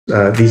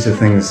These are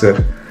things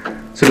that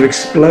sort of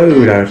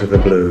explode out of the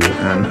blue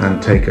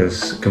and take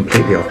us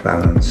completely off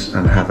balance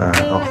and have our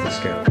off the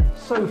scale.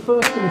 So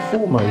first and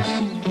foremost,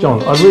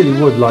 John, I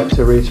really would like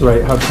to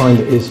reiterate how kind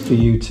it is for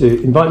you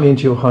to invite me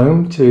into your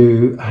home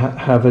to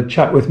have a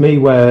chat with me,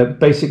 where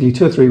basically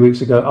 2 or 3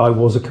 weeks ago I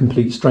was a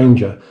complete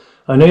stranger.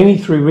 And only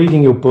through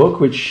reading your book,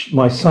 which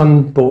my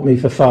son bought me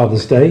for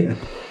Father's Day,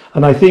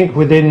 and I think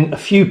within a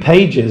few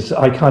pages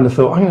I kind of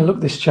thought, I'm going to look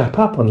this chap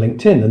up on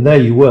LinkedIn, and there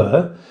you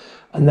were.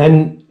 And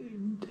then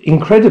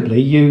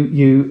incredibly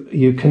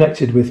you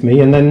connected with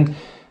me, and then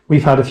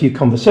we've had a few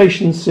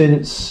conversations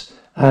since,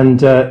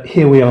 and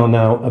here we are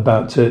now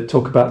about to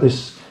talk about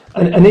this,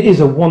 and it is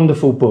a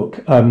wonderful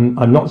book.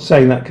 I'm not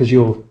saying that because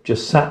you're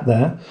just sat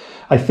there.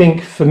 I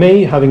think for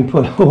me, having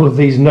put all of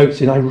these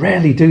notes in, I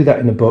rarely do that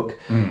in a book.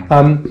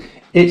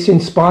 It's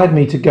inspired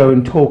me to go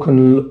and talk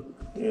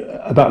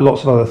about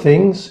lots of other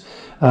things,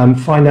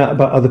 find out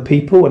about other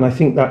people, and I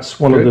think that's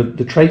one of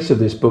the traits of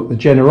this book, the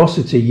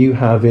generosity you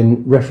have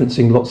in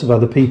referencing lots of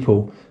other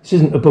people. This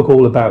isn't a book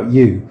all about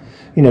you.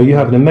 You know, you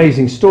have an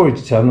amazing story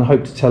to tell, and I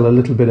hope to tell a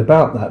little bit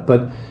about that.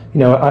 But you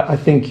know, I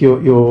think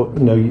your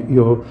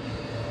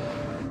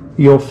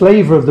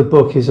flavour of the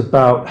book is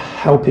about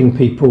helping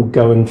people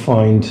go and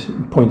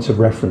find points of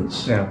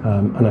reference,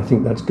 and I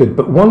think that's good.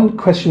 But one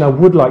question I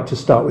would like to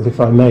start with, if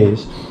I may,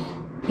 is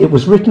it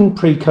was written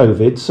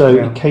pre-COVID, so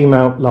it came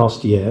out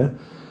last year.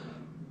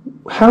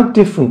 How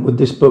different would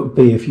this book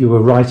be if you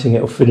were writing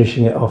it or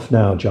finishing it off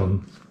now,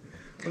 John?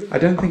 I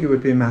don't think it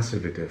would be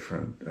massively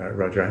different,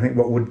 Roger. I think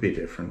what would be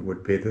different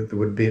would be that there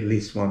would be at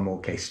least one more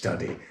case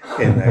study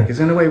in there. Because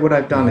in a way what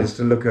I've done is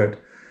to look at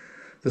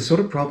the sort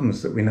of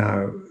problems that we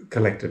now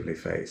collectively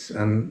face.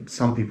 And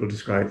some people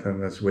describe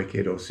them as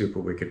wicked or super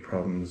wicked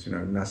problems. You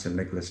know, Nassim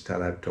Nicholas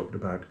Taleb talked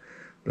about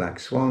black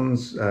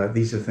swans.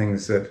 These are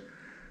things that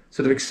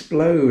sort of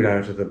explode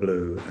out of the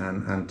blue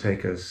and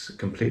take us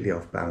completely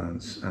off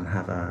balance and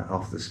have a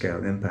off the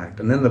scale impact.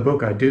 And in the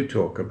book I do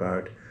talk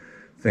about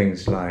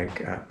things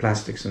like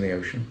plastics in the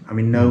ocean. I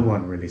mean, no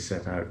one really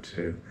set out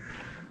to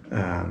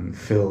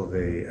fill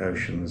the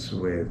oceans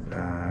with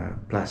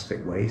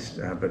plastic waste,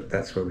 but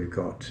that's where we've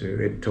got to.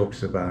 It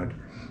talks about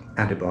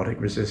antibiotic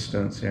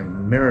resistance, you know,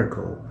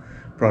 miracle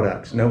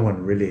products. No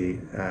one really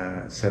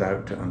set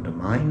out to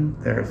undermine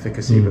their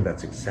efficacy, but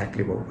that's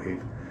exactly what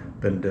we've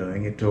been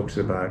doing. It talks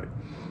about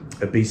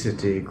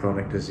obesity,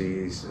 chronic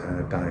disease,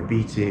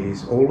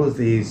 diabetes, all of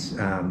these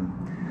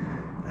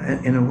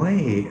in a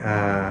way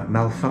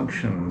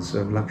malfunctions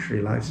of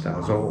luxury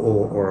lifestyles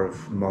or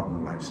of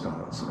modern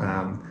lifestyles.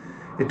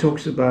 It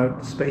talks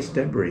about space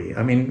debris.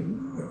 I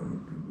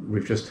mean,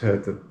 we've just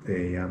heard that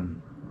the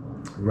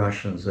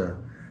Russians are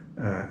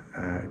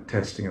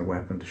testing a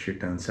weapon to shoot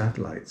down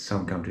satellites.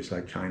 Some countries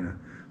like China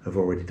have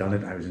already done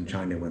it. I was in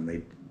China when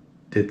they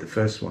did the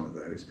first one of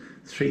those.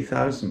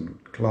 3,000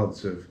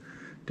 clods of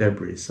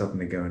debris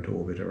suddenly go into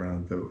orbit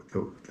around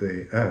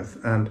the Earth.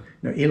 And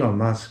you know, Elon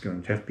Musk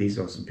and Jeff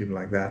Bezos and people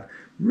like that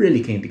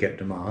really keen to get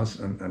to Mars,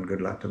 and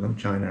good luck to them,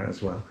 China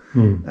as well.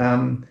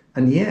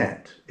 And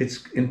yet,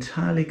 it's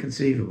entirely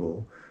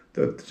conceivable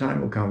that the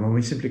time will come when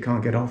we simply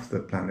can't get off the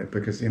planet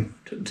because the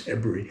amount of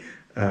debris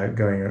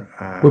going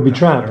we'll be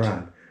trapped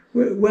around.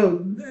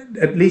 Well,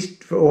 at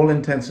least for all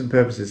intents and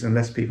purposes,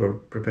 unless people are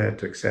prepared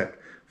to accept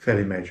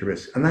fairly major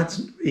risks, and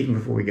that's even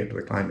before we get to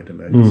the climate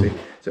emergency.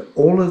 So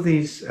all of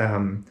these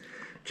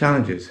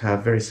challenges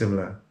have very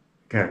similar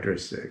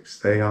characteristics.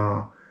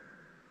 They're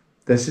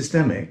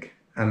systemic,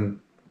 and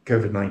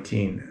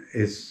COVID-19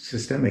 is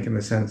systemic in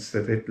the sense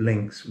that it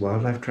links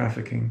wildlife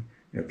trafficking,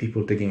 you know,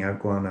 people digging out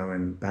guano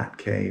in bat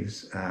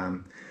caves,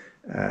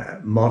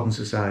 modern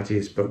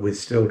societies, but with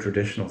still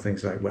traditional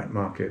things like wet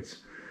markets,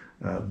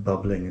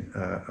 bubbling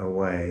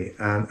away,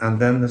 and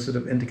then the sort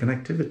of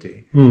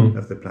interconnectivity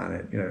of the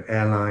planet, you know,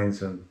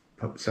 airlines and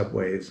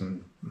subways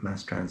and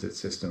mass transit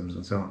systems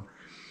and so on.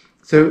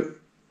 So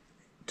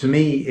to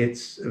me,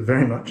 it's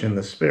very much in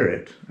the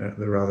spirit,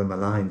 the rather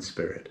malign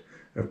spirit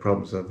of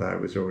problems that I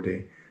was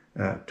already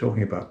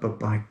talking about, but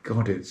by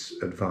God, it's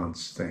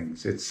advanced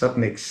things. It's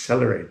suddenly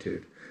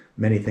accelerated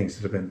many things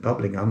that have been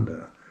bubbling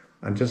under.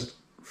 And just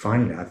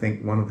finally, I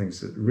think one of the things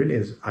that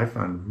really I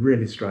found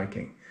really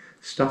striking,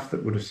 stuff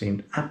that would have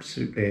seemed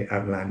absolutely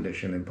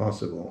outlandish and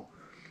impossible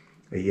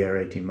a year,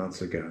 18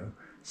 months ago,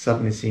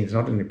 suddenly seems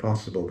not only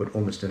possible, but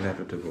almost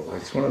inevitable.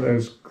 It's one of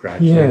those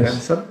gradually then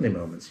suddenly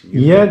moments.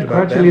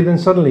 Gradually then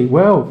suddenly.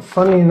 Well,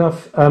 funnily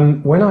enough,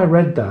 when I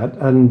read that,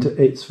 and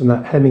it's from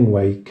that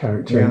Hemingway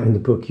character in the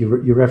book,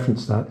 you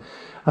referenced that,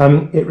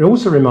 it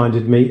also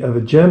reminded me of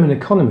a German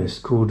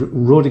economist called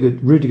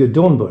Rüdiger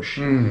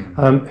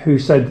Dornbusch, who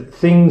said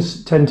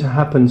things tend to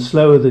happen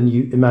slower than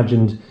you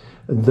imagined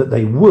that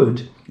they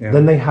would,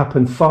 then they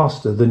happen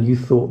faster than you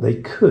thought they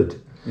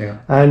could.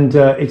 And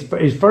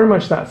it's very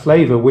much that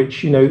flavour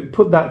which, you know,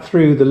 put that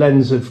through the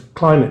lens of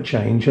climate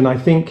change. And I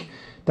think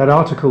that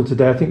article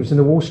today, I think it was in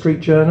the Wall Street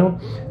Journal,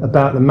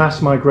 about the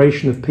mass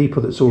migration of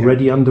people that's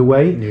already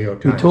underway. New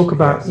York Times, we talk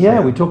about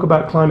we talk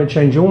about climate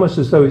change almost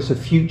as though it's a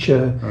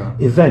future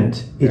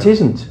event. It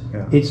isn't.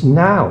 It's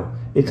now.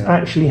 It's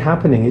actually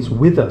happening. It's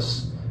with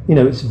us. You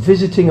know, it's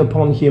visiting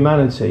upon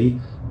humanity.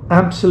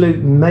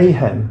 Absolute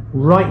mayhem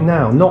right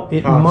now. Not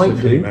it Parts might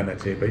of do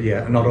humanity, but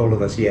not all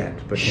of us yet.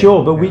 But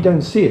sure, but we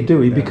don't see it, do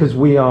we? Yeah. Because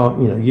we are,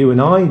 you know, you and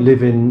I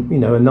live in, you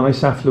know, a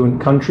nice affluent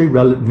country,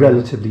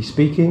 relatively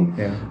speaking.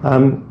 Yeah.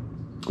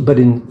 But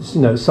in,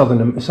 you know,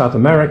 South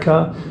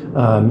America,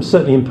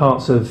 certainly in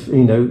parts of,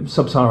 you know,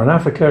 sub-Saharan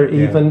Africa,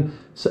 even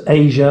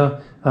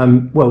Asia.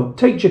 Well,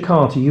 take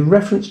Jakarta. You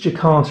referenced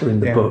Jakarta in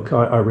the book,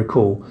 I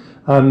recall.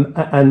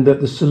 And that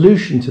the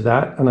solution to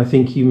that, and I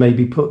think you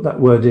maybe put that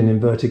word in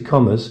inverted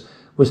commas,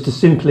 was to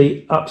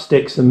simply up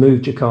sticks and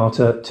move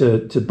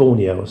Jakarta to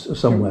Borneo or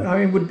somewhere. I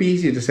mean, it would be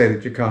easier to say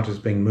that Jakarta is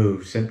being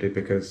moved simply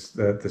because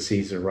the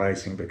seas are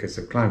rising because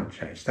of climate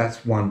change.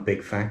 That's one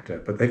big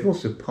factor. But they've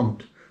also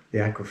pumped the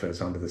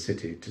aquifers under the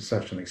city to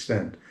such an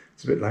extent.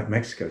 It's a bit like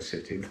Mexico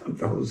City.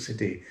 The whole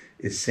city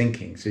is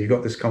sinking. So you've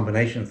got this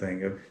combination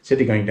thing of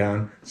city going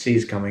down,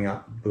 seas coming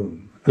up,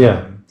 boom.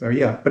 Yeah.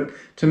 But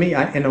to me,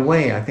 in a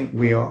way, I think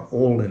we are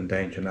all in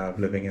danger now of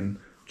living in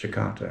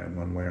Jakarta in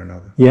one way or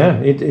another. Yeah,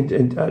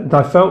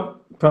 I felt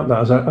that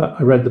as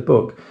I read the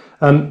book.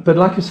 But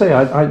like I say,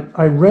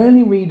 I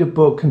rarely read a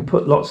book and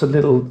put lots of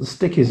little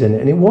stickers in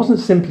it. And it wasn't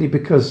simply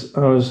because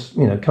I was,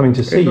 you know, coming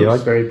to see you.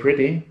 It's very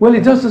pretty. Well,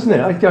 it does, doesn't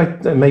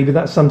it? Maybe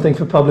that's something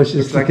for publishers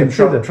it's to like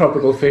consider. a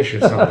tropical fish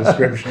of some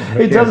description.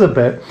 It does a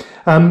bit.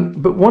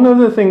 But one of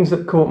the things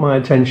that caught my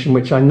attention,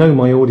 which I know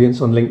my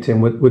audience on LinkedIn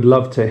would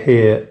love to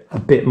hear a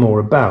bit more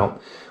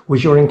about,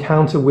 was your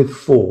encounter with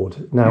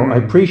Ford. Now, I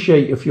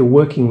appreciate if you're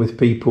working with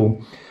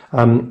people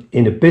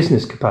in a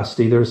business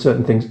capacity, there are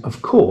certain things,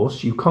 of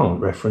course, you can't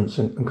reference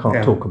and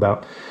can't talk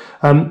about.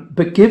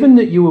 But given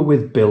that you were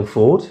with Bill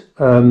Ford,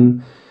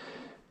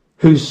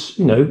 whose,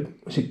 you know,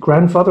 was it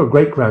grandfather or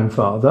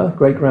great-grandfather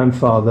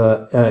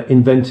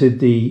invented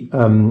the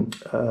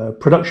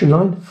production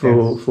line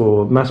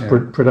for mass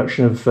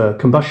production of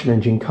combustion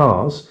engine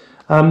cars.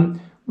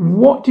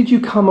 What did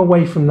you come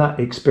away from that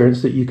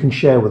experience that you can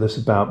share with us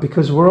about?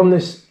 Because we're on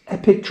this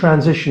epic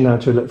transition now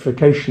to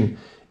electrification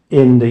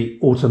in the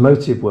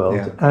automotive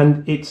world,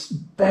 and it's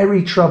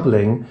very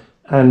troubling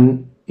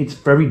and it's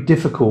very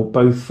difficult,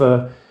 both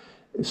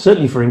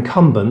certainly for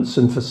incumbents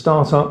and for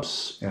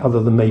startups,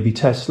 other than maybe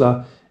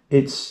Tesla.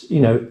 It's, you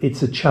know,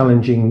 it's a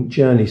challenging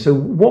journey. So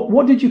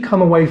what did you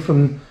come away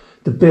from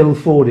the Bill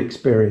Ford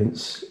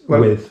experience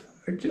with?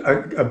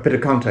 A bit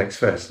of context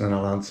first, and then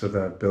I'll answer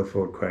the Bill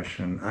Ford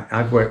question.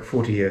 I've worked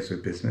 40 years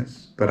with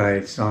business, but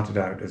I started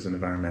out as an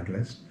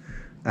environmentalist.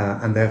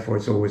 And therefore,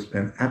 it's always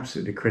been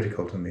absolutely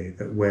critical to me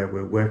that where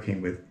we're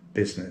working with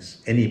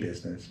business, any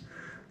business,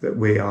 that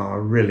we are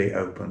really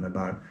open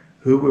about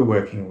who we're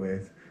working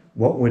with,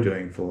 what we're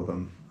doing for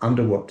them,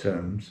 under what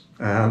terms.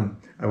 I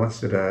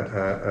once did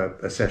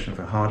a session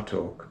for Hard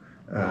Talk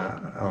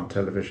on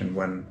television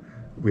when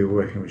we were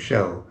working with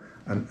Shell.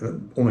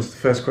 And almost the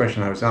first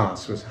question I was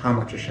asked was, how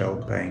much is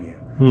Shell paying you?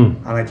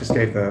 And I just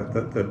gave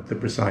the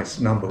precise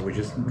number, which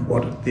is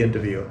what the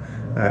interviewer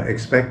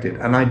expected.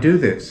 And I do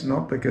this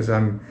not because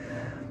I'm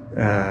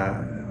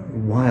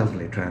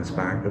wildly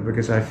transparent, but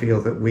because I feel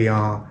that we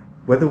are,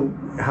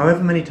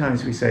 however many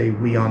times we say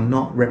we are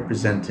not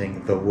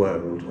representing the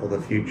world or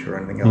the future or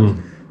anything else,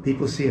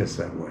 people see us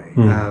that way.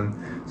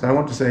 So I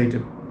want to say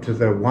to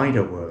the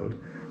wider world,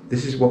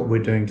 this is what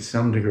we're doing to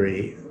some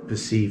degree,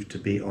 perceived to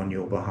be on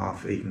your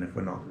behalf, even if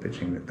we're not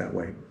pitching it that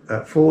way.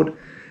 Ford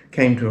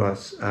came to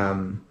us,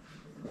 and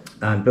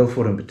Bill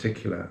Ford in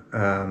particular,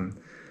 and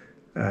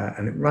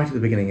right at the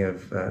beginning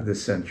of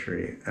this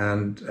century,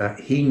 and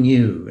he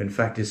knew, in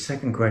fact, his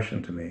second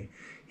question to me,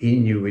 he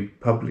knew we'd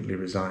publicly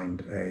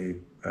resigned a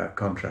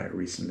contract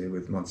recently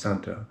with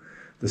Monsanto.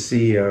 The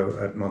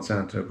CEO at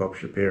Monsanto, Bob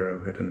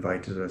Shapiro, had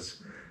invited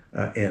us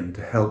in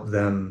to help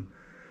them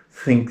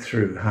think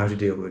through how to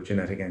deal with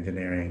genetic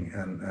engineering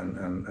and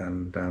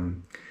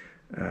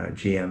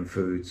GM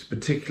foods,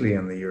 particularly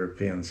in the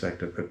European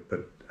sector,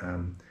 but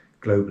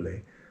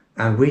globally.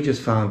 And we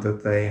just found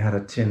that they had a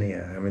tin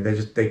ear. I mean,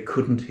 they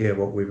couldn't hear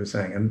what we were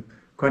saying. And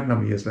quite a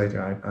number of years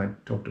later, I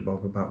talked to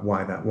Bob about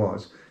why that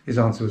was. His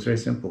answer was very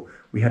simple.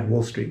 We had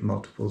Wall Street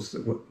multiples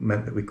that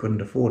meant that we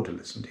couldn't afford to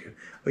listen to you.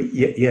 But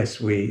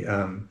yes, we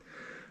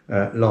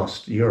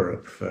lost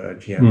Europe for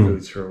GM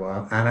foods for a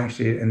while, and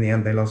actually in the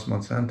end they lost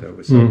Monsanto,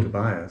 was sold to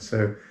Bayer.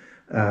 So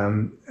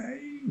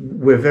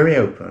we're very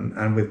open,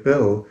 and with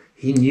Bill,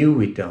 he knew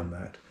we'd done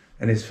that.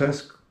 And his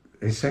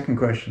second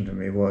question to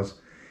me was,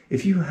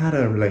 if you had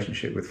a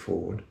relationship with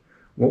Ford,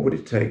 what would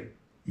it take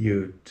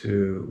you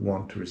to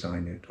want to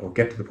resign it, or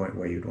get to the point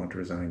where you'd want to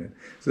resign it?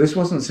 So this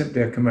wasn't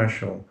simply a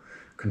commercial,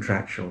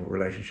 contractual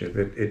relationship.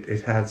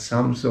 It had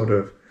some sort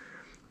of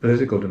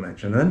political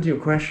dimension. And then to your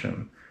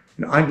question,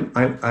 you know,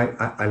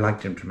 I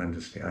liked him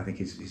tremendously. I think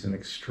he's an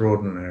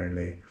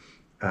extraordinarily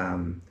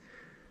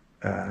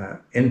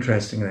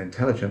interesting and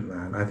intelligent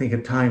man. I think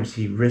at times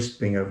he risked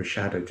being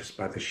overshadowed just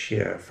by the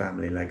sheer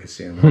family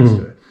legacy and the rest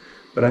of it.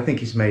 But I think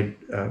he's made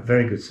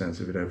very good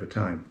sense of it over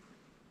time.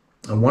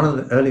 And one of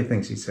the early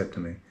things he said to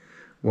me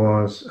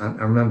was, and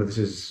I remember this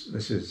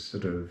is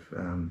sort of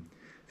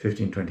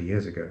 15, 20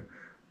 years ago,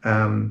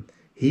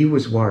 he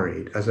was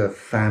worried as a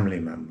family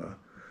member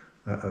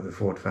of the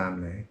Ford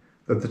family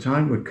that the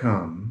time would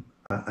come,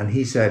 and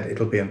he said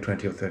it'll be in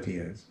 20 or 30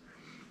 years,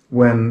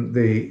 when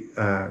the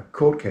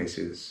court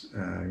cases,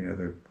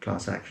 the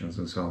class actions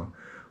and so on,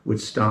 would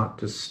start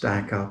to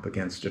stack up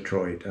against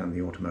Detroit and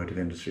the automotive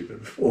industry,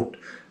 but Ford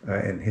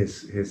in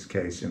his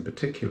case in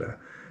particular,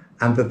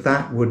 and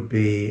that would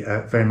be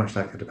very much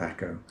like the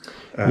tobacco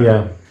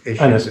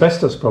issue. And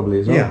asbestos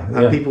probably as well.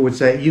 And people would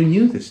say, you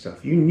knew this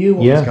stuff, you knew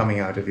what was coming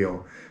out of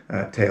your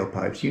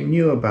tailpipes, you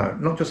knew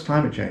about not just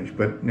climate change,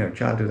 but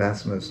childhood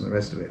asthmas and the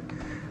rest of it.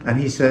 And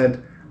he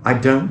said, I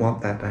don't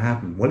want that to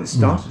happen. Well, it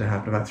started to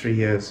happen about 3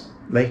 years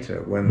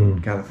later when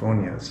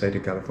California, the state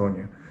of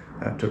California,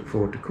 took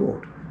Ford to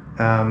court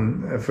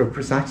for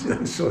precisely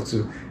those sorts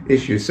of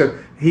issues. So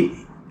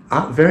he,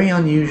 very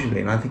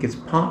unusually, and I think it's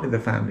partly the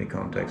family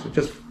context, but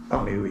just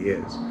partly who he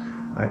is,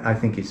 I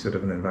think he's sort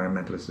of an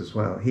environmentalist as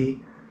well.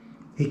 He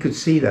could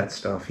see that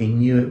stuff. He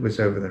knew it was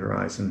over the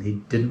horizon. He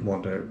didn't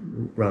want to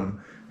run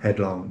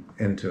headlong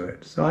into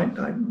it. So I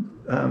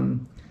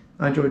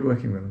enjoyed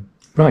working with him.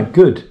 Right,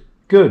 good.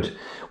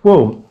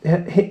 Well,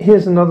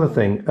 here's another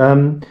thing.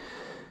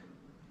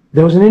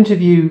 There was an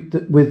interview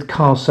with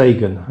Carl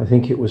Sagan. I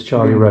think it was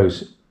Charlie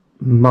Rose,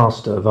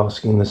 master of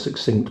asking the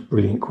succinct,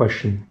 brilliant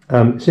question.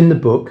 It's in the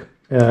book.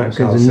 Carl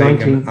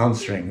Sagan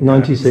answering.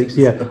 96.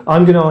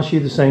 I'm going to ask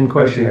you the same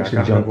question, actually,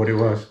 John. I can't remember what it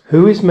was.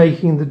 Who is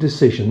making the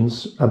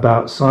decisions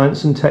about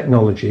science and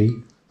technology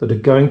that are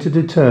going to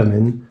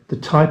determine the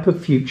type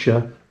of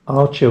future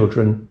our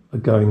children are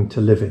going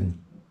to live in?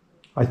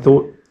 I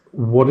thought,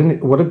 what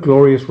a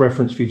glorious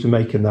reference for you to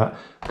make in that.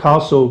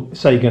 Carl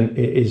Sagan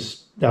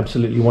is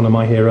absolutely one of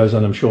my heroes,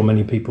 and I'm sure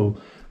many people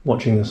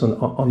watching this on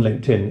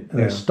LinkedIn,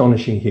 an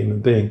astonishing human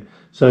being.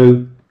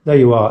 So there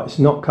you are. It's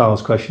not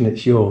Carl's question,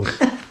 it's yours.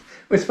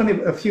 Well, it's funny,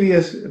 a few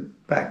years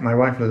back, my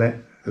wife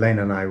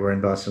Elena and I were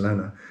in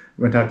Barcelona,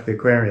 went out to the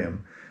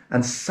aquarium,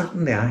 and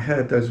suddenly I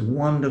heard those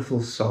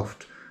wonderful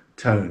soft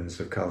tones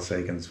of Carl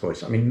Sagan's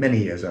voice. I mean, many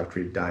years after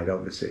he died,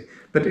 obviously,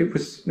 but it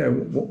was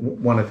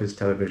one of his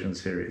television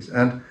series.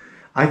 And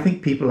I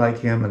think people like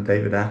him and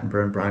David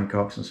Attenborough and Brian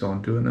Cox and so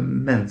on do an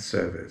immense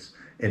service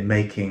in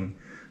making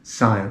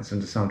science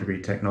and to some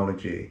degree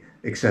technology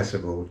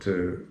accessible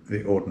to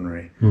the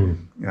ordinary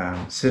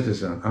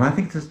citizen. And I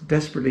think that's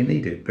desperately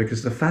needed,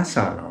 because the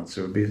facile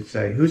answer would be to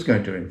say, who's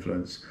going to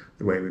influence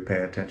the way we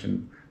pay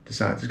attention to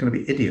science? It's going to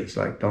be idiots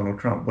like Donald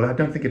Trump. Well, I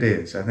don't think it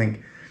is. I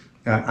think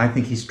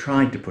he's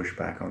tried to push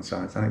back on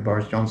science. I think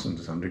Boris Johnson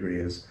to some degree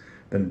has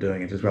been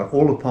doing it as well.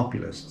 All the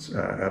populists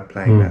are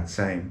playing that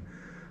same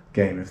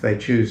game. If they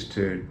choose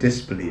to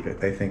disbelieve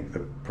it, they think the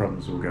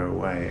problems will go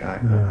away.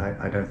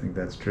 I don't think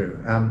that's true,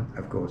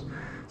 of course.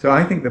 So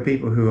I think the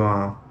people who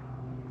are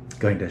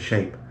going to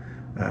shape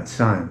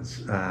science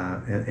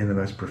in the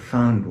most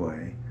profound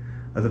way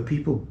are the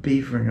people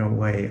beavering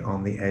away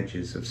on the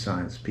edges of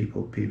science,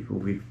 people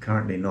we've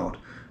currently not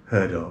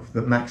heard of,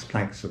 the Max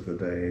Plancks of the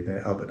day,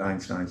 the Albert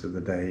Einsteins of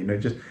the day,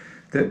 just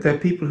they're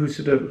people who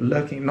sort of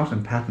lurking, not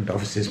in patent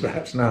offices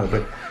perhaps now,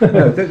 but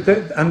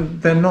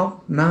and they're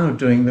not now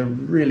doing the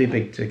really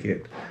big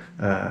ticket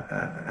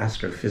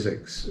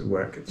astrophysics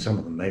work. Some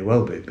of them may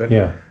well be, but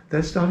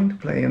they're starting to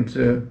play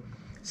into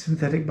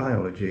synthetic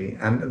biology,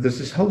 and there's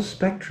this whole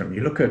spectrum.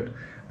 You look at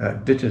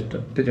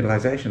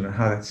digitalization and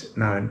how that's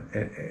now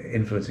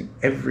influencing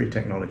every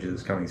technology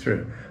that's coming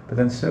through, but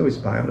then so is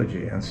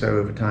biology, and so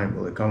over time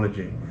will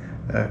ecology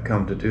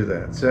come to do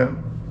that. So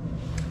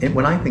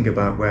when I think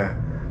about where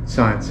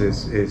science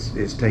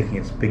is taking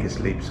its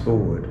biggest leaps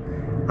forward,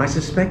 I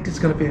suspect it's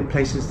going to be in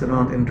places that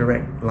aren't in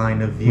direct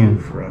line of view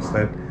for us,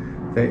 that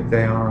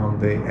they are on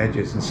the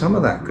edges, and some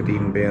of that could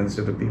even be in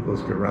sort of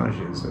people's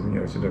garages,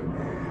 and sort of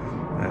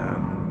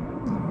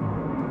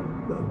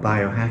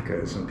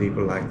biohackers and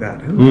people like that.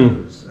 Who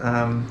knows?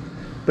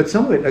 But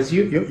some of it, as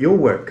your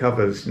work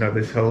covers,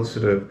 this whole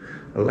sort of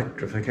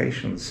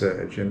electrification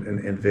surge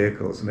in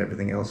vehicles and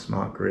everything else,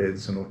 smart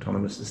grids and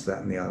autonomous this,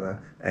 that, and the other,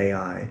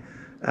 AI.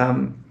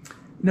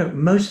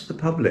 Most of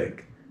the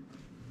public,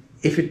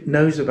 if it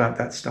knows about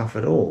that stuff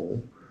at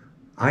all,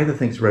 either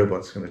thinks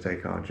robots are going to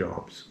take our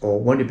jobs, or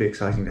won't it be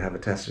exciting to have a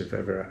Tesla if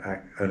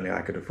ever only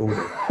I could afford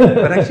it.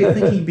 But actually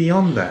thinking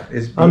beyond that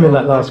is... I'm in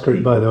that last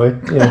group, by the way.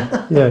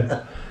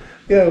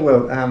 Yeah,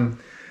 well,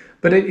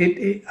 but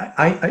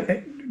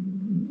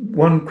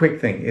one quick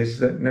thing is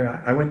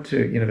that I went to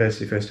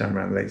university first time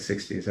around the late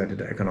 60s. I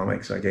did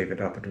economics. I gave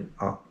it up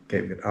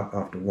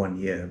after 1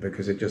 year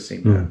because it just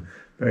seemed to have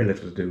very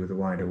little to do with the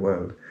wider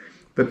world.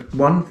 But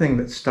one thing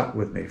that stuck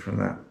with me from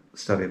that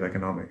study of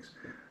economics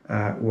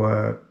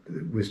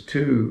was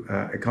two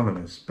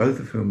economists, both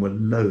of whom were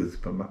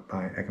loathed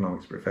by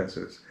economics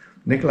professors.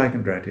 Nikolai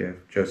Kondratiev,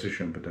 Joseph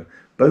Schumpeter,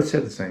 both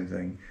said the same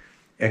thing.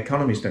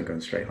 Economies don't go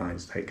in straight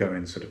lines, they go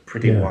in sort of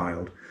pretty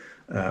wild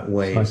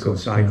waves or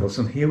cycles.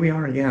 And here we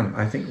are again.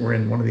 I think we're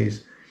in one of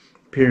these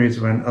periods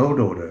where an old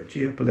order,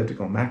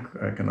 geopolitical,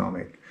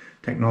 macroeconomic,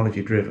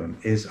 technology driven,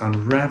 is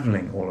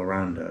unraveling all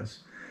around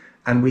us.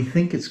 And we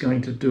think it's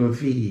going to do a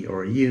V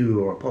or a U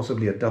or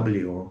possibly a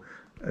W or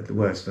at the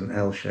worst, an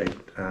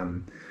L-shaped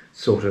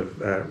sort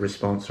of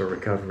response or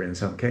recovery in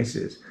some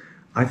cases.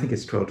 I think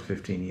it's 12 to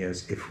 15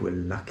 years if we're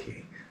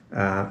lucky.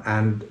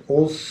 And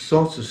all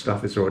sorts of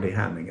stuff is already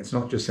happening. It's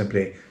not just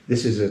simply,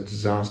 this is a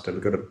disaster,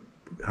 we've got to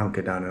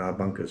hunker down in our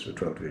bunkers for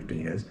 12 to 15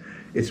 years.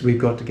 It's we've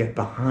got to get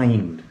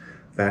behind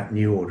that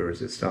new order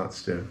as it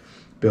starts to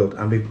build.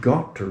 And we've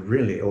got to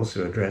really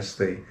also address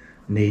the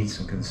needs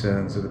and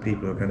concerns of the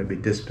people who are going to be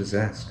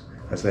dispossessed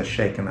as they're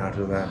shaken out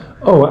of that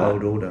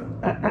old order.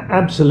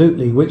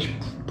 Absolutely, which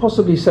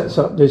possibly sets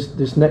up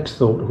this next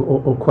thought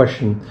or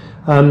question.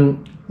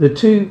 The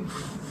two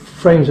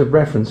frames of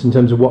reference in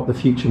terms of what the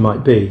future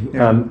might be.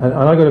 And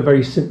I got a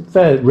very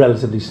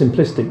relatively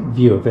simplistic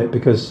view of it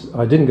because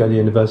I didn't go to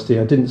university,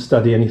 I didn't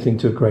study anything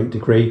to a great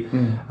degree.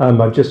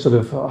 I've just sort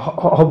of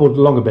hobbled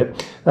along a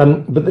bit.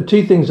 But the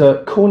two things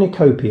are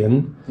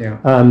cornucopian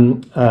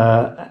and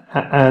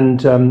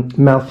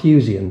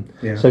Malthusian.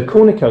 So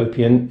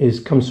cornucopian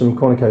comes from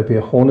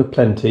cornucopia, horn of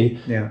plenty,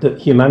 that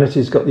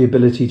humanity's got the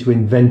ability to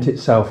invent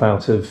itself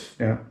out of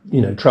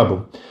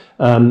trouble.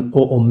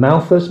 Or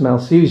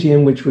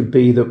Malthusian, which would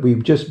be that we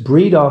just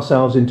breed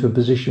ourselves into a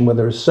position where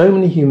there are so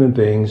many human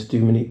beings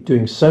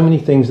doing so many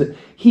things that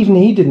even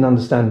he didn't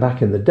understand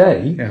back in the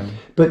day,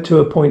 but to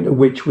a point at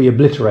which we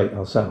obliterate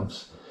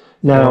ourselves.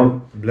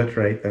 Now,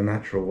 obliterate the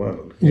natural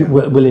world.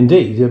 Well,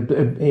 indeed,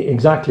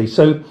 exactly.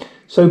 So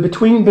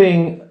between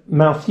being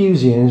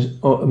Malthusian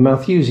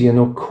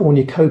or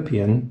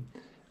cornucopian,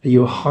 are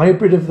you a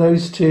hybrid of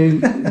those two,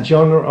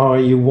 John, or are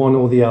you one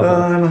or the other?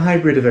 I'm a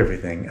hybrid of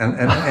everything. And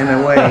in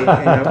a way,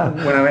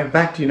 when I went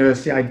back to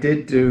university, I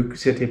did do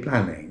city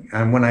planning.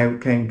 And when I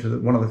came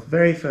to one of the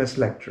very first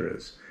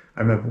lecturers,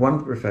 I remember one of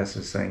the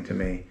professors saying to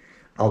me,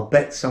 I'll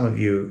bet some of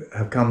you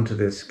have come to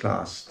this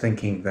class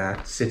thinking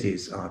that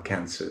cities are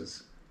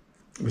cancers.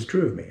 It was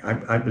true of me.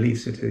 I believe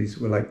cities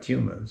were like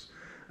tumours.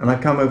 And I've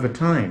come over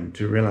time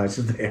to realise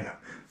that they have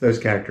those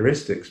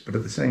characteristics, but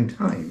at the same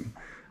time,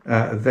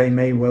 they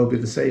may well be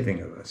the saving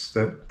of us.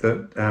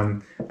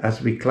 That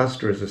as we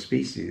cluster as a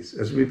species,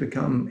 as we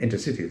become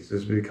intercities,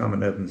 as we become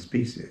an urban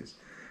species,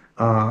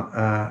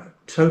 our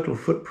total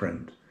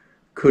footprint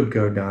could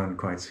go down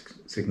quite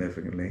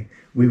significantly.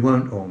 We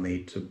won't all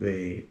need to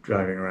be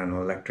driving around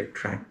on electric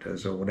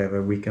tractors or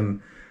whatever. We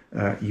can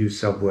use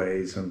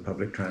subways and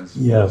public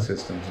transport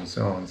systems and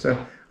so on. So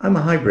I'm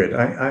a hybrid.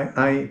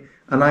 I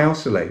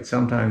oscillate.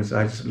 Sometimes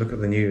I just look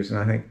at the news and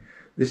I think,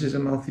 this is a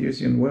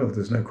Malthusian world,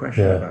 there's no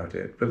question about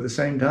it. But at the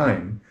same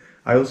time,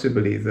 I also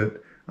believe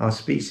that our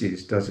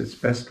species does its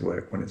best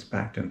work when it's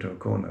backed into a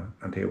corner,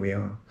 and here we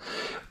are.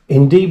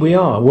 Indeed we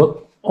are.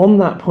 Well, on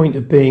that point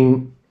of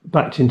being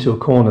backed into a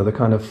corner, the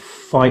kind of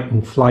fight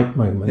and flight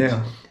moment,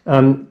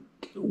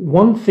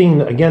 one theme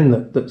that, again,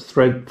 that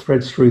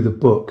threads through the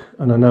book,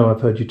 and I know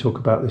I've heard you talk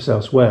about this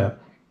elsewhere,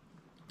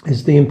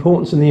 is the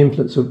importance and the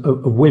influence of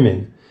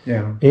women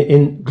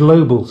in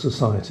global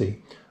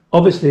society.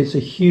 Obviously, it's a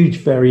huge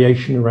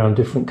variation around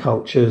different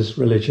cultures,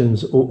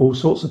 religions, all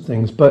sorts of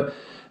things. But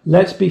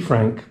let's be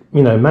frank,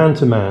 man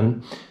to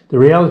man, the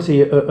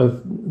reality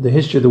of the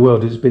history of the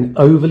world has been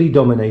overly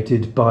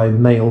dominated by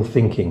male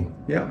thinking,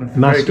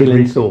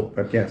 masculine thought.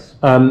 But yes.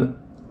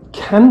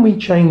 Can we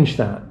change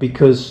that?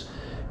 Because,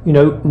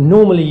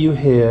 normally you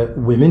hear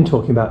women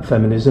talking about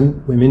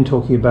feminism, women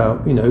talking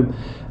about,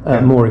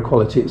 more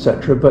equality,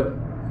 etc.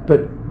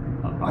 But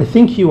I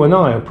think you and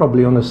I are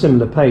probably on a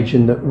similar page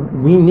in that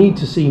we need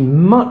to see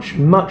much,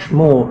 much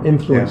more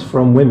influence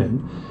from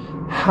women.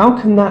 How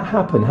can that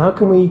happen? How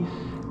can we,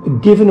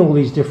 given all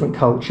these different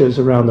cultures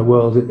around the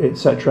world,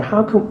 etc.,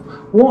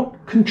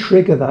 what can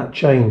trigger that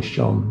change,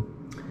 John?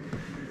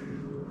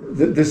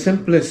 The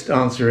simplest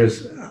answer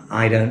is,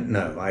 I don't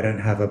know. I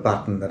don't have a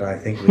button that I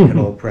think we can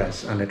all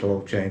press and it'll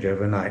all change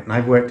overnight. And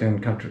I've worked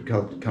in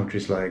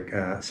countries like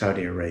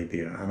Saudi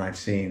Arabia, and I've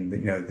seen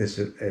this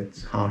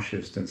it's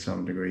harshest in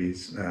some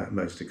degrees,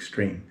 most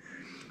extreme.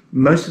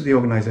 Most of the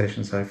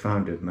organizations I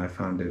founded, and I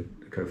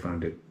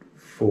co-founded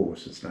 4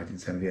 since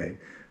 1978,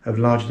 have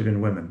largely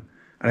been women.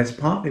 And it's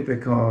partly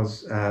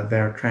because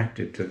they're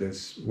attracted to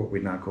this, what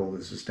we now call the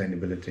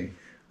sustainability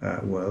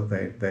world.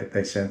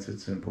 They sense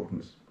its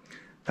importance.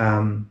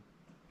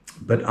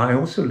 But I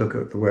also look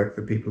at the work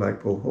that people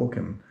like Paul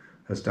Hawken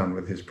has done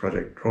with his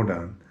Project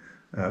Drawdown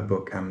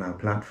book and now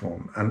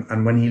platform.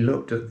 And when he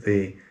looked at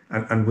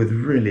and with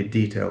really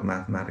detailed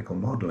mathematical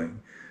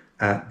modeling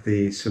at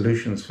the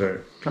solutions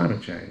for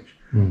climate change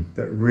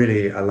that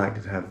really are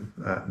likely to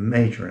have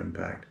major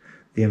impact,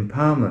 the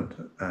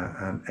empowerment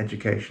and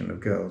education of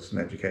girls and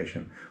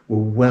education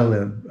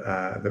were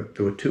there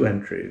were 2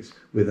 entries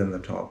within the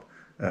top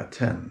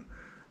 10.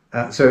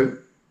 So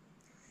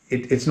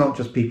it's not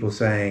just people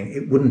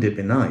saying, wouldn't it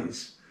be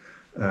nice,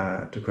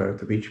 to quote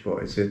the Beach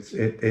Boys. This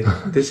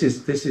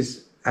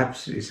is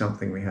absolutely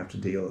something we have to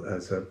deal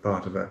as a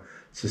part of a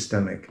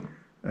systemic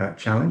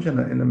challenge, and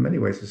in many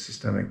ways a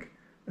systemic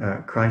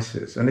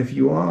crisis. And if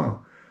you are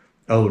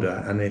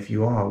older, and if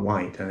you are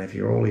white, and if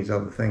you're all these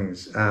other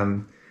things,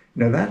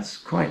 that's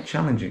quite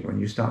challenging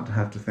when you start to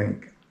have to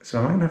think, so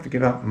I'm going to have to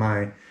give up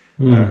my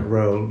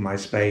role, my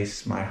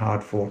space, my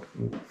hard fought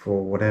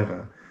for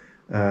whatever,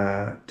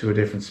 to a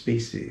different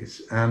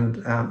species, and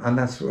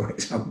that's the way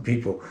some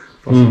people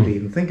possibly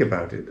even think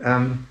about it.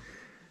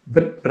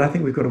 But I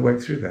think we've got to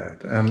work through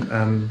that,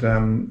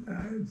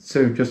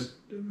 so just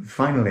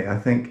finally, I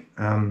think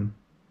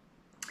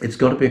it's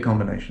got to be a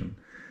combination.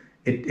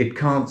 It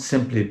can't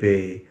simply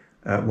be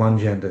one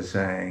gender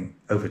saying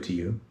over to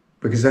you,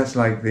 because that's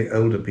like the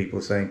older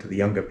people saying to the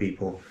younger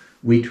people,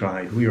 we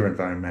tried, we were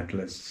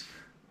environmentalists,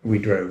 we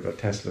drove a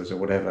Teslas or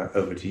whatever,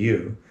 over to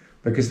you,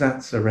 because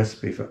that's a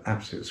recipe for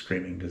absolute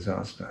screaming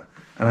disaster.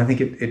 And I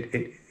think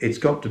it's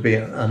got to be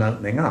an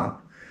opening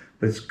up,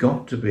 but it's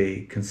got to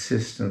be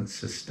consistent,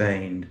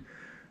 sustained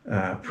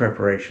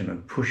preparation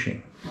and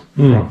pushing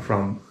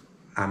from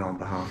and on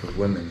behalf of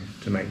women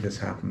to make this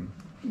happen.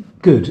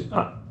 Good.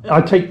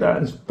 I take that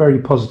as very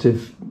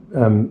positive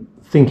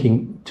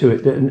thinking to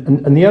it.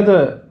 And the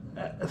other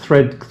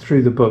thread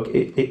through the book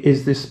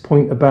is this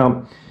point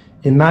about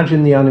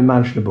imagine the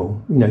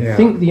unimaginable.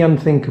 Think the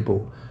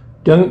unthinkable.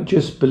 Don't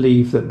just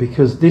believe that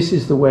because this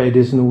is the way it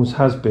is and always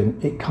has been,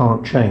 it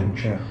can't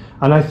change. Yeah.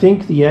 And I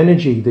think the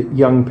energy that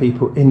young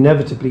people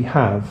inevitably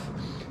have,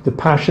 the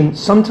passion,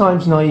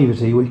 sometimes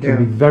naivety, which can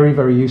be very,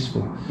 very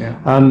useful.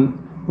 Yeah.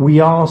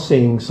 We are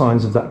seeing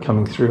signs of that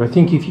coming through. I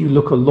think if you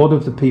look, a lot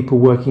of the people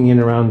working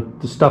in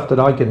around the stuff that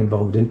I get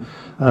involved in,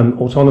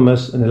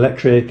 autonomous and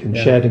electric and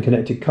shared and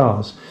connected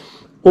cars,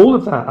 all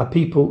of that are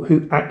people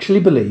who actually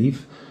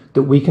believe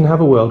that we can have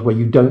a world where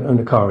you don't own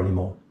a car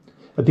anymore.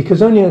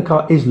 Because owning a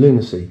car is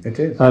lunacy. It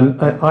is.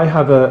 I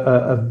have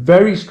a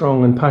very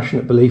strong and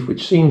passionate belief,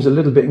 which seems a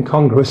little bit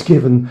incongruous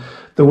given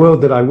the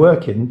world that I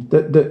work in,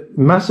 that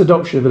mass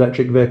adoption of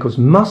electric vehicles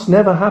must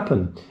never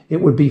happen.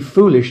 It would be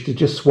foolish to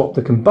just swap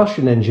the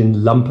combustion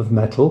engine lump of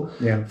metal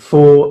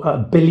for a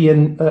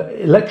billion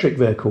electric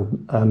vehicle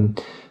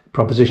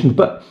propositions.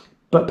 But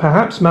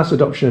perhaps mass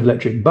adoption of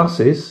electric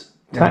buses,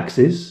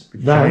 taxis,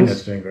 vans.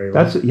 China's doing very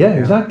well.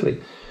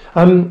 Exactly.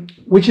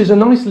 Which is a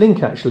nice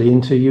link actually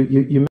into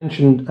you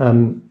mentioned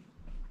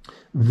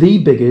the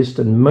biggest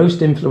and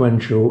most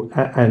influential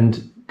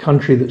and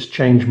country that's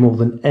changed more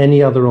than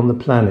any other on the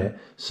planet,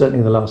 certainly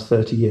in the last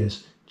 30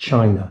 years,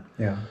 China.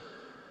 Yeah.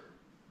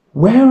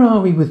 Where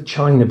are we with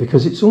China?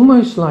 Because it's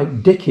almost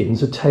like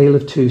Dickens' A Tale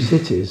of Two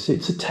Cities.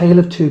 It's a tale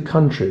of two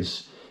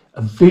countries,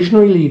 a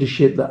visionary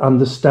leadership that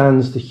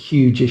understands the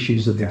huge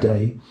issues of the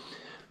day,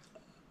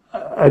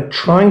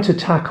 trying to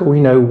tackle,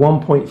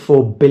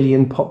 1.4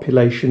 billion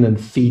population and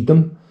feed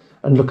them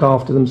and look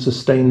after them,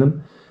 sustain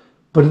them.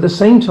 But at the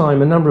same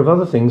time, a number of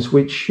other things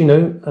which,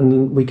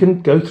 and we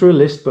can go through a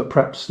list, but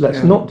perhaps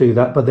let's not do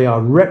that, but they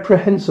are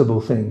reprehensible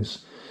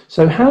things.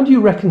 So how do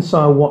you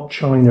reconcile what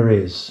China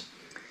is?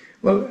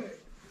 Well,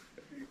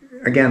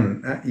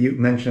 again, you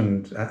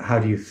mentioned how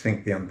do you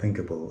think the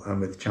unthinkable?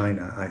 And with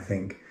China, I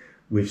think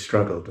we've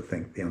struggled to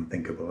think the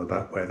unthinkable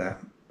about where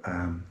that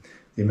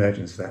the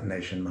emergence of that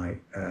nation might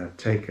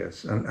take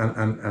us.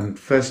 And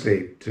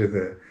firstly, to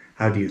the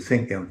how do you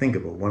think the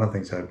unthinkable, one of the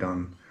things I've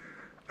done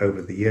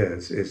over the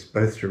years is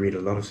both to read a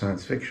lot of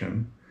science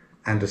fiction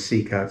and to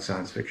seek out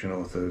science fiction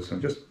authors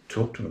and just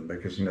talk to them,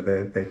 because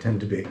they tend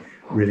to be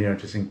really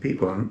interesting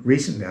people. And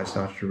recently I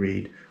started to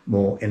read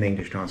more in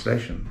English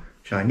translation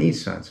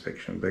Chinese science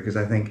fiction, because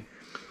I think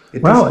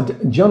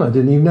John, I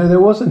didn't even know there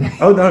was any.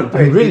 Oh no,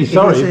 I'm really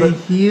sorry. It's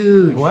a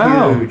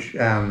huge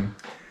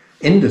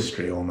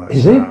industry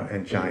almost now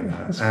in China.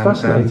 That's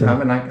fascinating.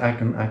 And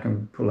I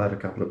can pull out a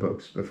couple of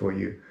books before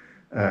you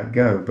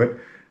go. But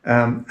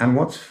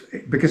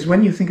because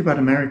when you think about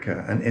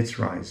America and its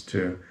rise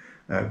to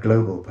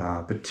global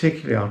power,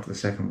 particularly after the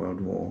Second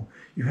World War,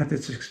 you had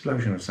this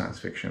explosion of science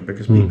fiction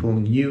because people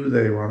knew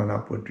they were on an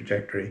upward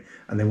trajectory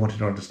and they wanted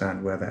to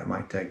understand where that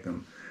might take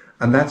them.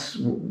 And that's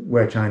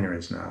where China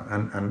is now.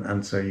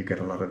 And so you get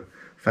a lot of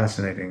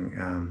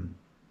fascinating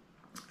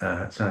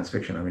science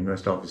fiction. I mean,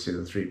 most obviously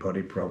the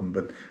three-body problem,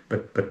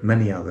 but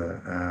many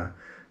other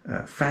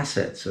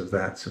facets of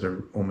that sort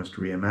of almost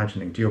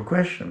reimagining. To your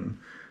question,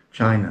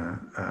 China,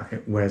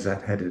 where's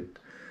that headed?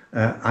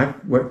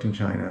 I've worked in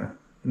China,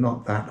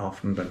 not that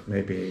often, but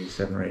maybe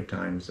 7 or 8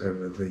 times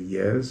over the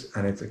years,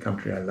 and it's a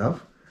country I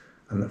love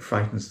and that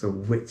frightens the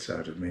wits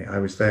out of me. I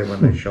was there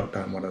when they shot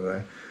down one of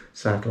their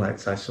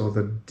satellites. I saw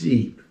the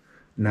deep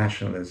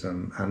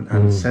nationalism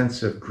and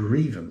sense of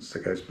grievance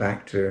that goes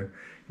back to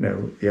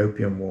the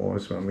Opium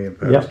Wars, when we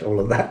imposed all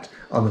of that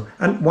on them.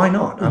 And why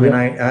not? I mean,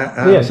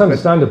 it's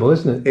understandable,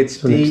 isn't it? It's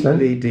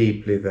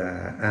deeply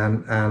there.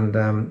 And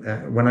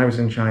when I was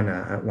in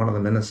China, one of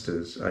the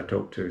ministers I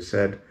talked to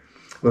said,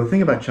 well, the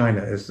thing about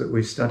China is that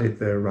we've studied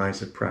the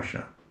rise of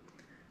Prussia.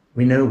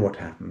 We know what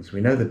happens.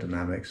 We know the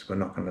dynamics. We're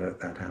not going to let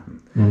that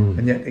happen.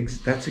 And yet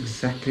that's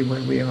exactly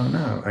where we are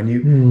now. And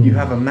you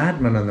have a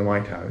madman in the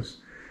White House,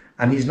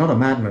 and he's not a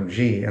madman,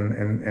 Xi,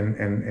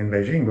 in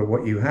Beijing, but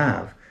what you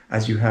have,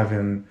 as you have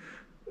in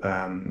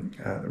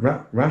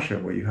Russia,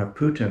 where you have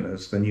Putin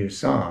as the new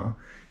Tsar,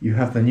 you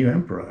have the new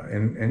emperor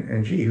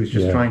in Xi, who's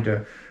just trying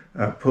to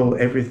pull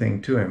everything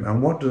to him.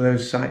 And what do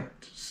those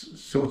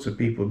sorts of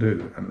people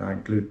do? And I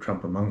include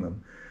Trump among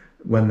them.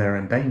 when they're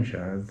in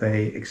danger,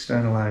 they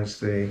externalize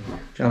the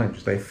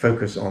challenge. They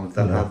focus on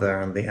the other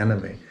and the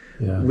enemy.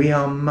 Yeah. We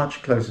are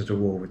much closer to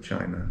war with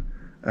China.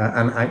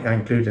 And I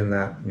include in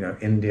that,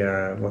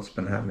 India, what's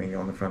been happening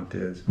on the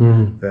frontiers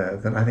there,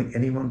 than I think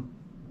anyone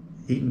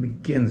even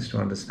begins to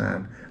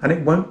understand. And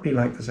it won't be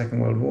like the Second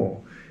World War.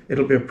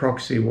 It'll be a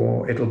proxy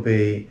war. It'll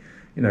be,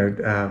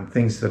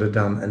 things that are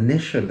done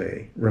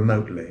initially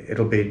remotely.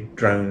 It'll be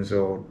drones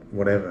or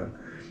whatever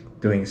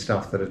doing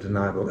stuff that are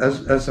deniable,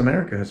 as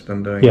America has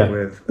been doing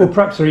with... Well,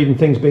 perhaps there are even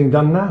things being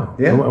done now,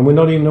 and we're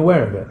not even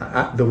aware of it.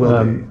 There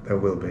will be. There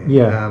will be.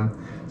 Yeah.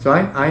 So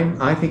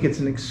I think it's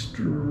an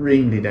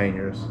extremely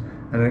dangerous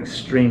and an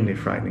extremely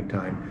frightening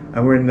time,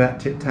 and we're in that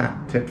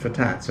tit for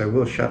tat. So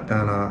we'll shut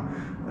down our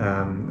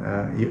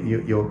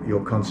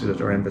your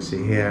consulate or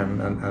embassy here,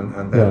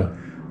 and then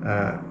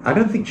I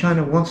don't think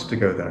China wants to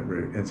go that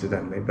route,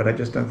 incidentally, but I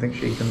just don't think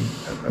she can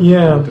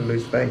afford to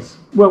lose face.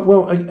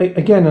 Well,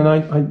 again, and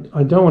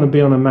I don't want to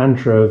be on a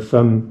mantra of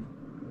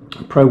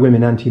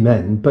pro-women,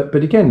 anti-men, but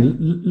again,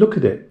 look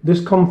at it.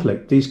 This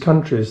conflict, these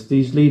countries,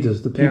 these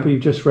leaders, the people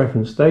you've just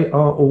referenced, they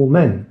are all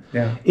men.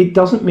 Yeah. It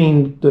doesn't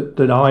mean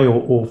that I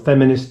or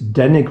feminists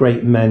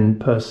denigrate men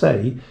per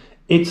se.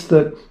 It's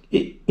that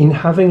in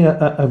having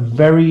a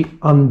very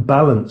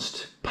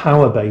unbalanced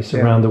power base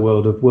around the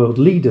world of world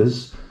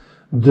leaders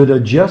that are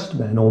just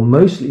men or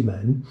mostly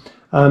men,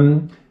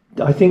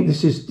 I think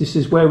this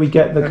is where we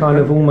get the kind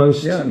of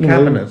almost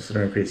cabinets that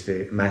are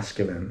increasingly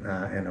masculine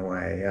in a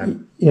way,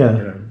 and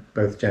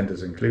both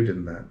genders included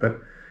in that. But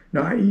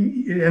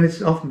and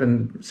it's often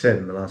been said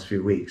in the last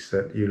few weeks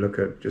that you look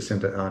at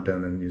Jacinda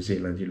Ardern in New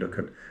Zealand, you look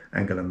at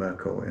Angela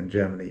Merkel in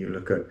Germany, you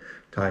look at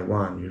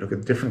Taiwan, you look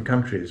at different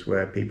countries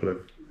where people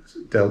have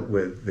dealt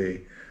with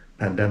the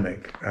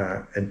pandemic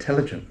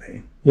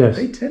intelligently. Yes.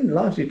 They tend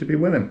largely to be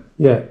women.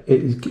 Yeah,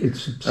 it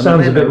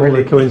sounds a bit more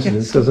like a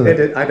coincidence, doesn't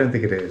it? I don't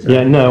think it is.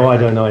 Yeah, no, I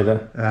don't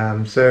either.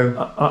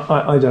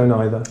 I don't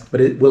either.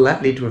 But will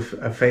that lead to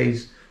a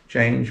phase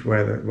change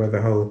where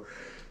the whole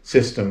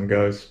system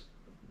goes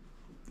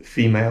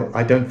female?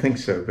 I don't think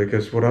so,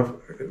 because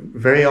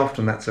very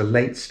often that's a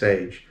late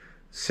stage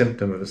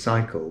symptom of a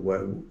cycle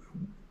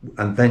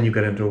and then you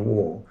get into a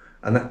war,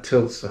 and that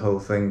tilts the whole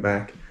thing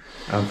back,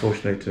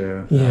 unfortunately,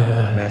 to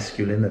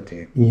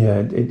masculinity. Yeah,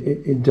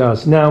 it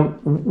does. Now,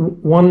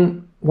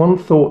 one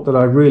thought that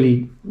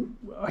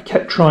I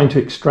kept trying to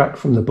extract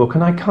from the book,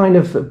 and I kind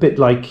of, a bit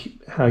like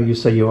how you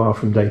say you are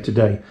from day to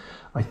day,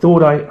 I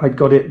thought I'd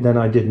got it, then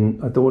I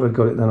didn't. I thought I'd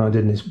got it, then I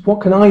didn't. Is what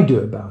can I do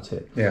about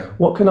it? Yeah.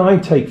 What can I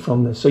take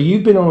from this? So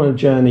you've been on a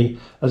journey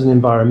as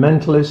an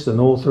environmentalist, an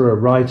author, a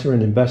writer,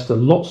 an investor,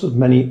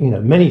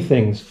 many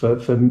things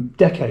for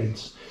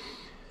decades.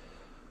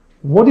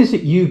 What is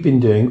it you've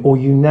been doing, or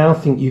you now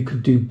think you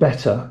could do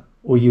better,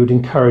 or you would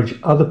encourage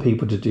other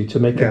people to do to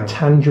make a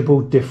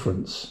tangible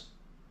difference?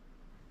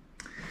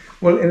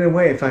 Well, in a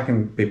way, if I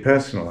can be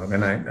personal, I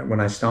mean, when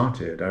I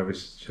started, I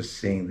was just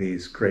seeing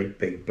these great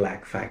big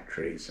black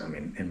factories, I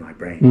mean, in my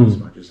brain as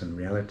much as in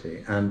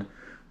reality, and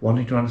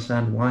wanting to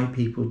understand why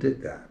people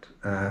did that,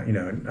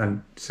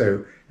 and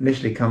so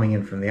initially coming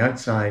in from the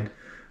outside,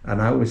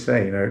 and I always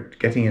say,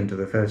 getting into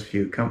the first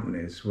few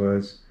companies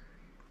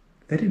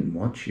they didn't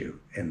want you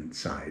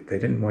inside. They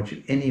didn't want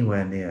you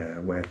anywhere near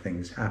where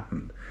things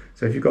happened.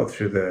 So if you got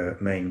through the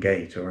main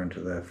gate or into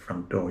the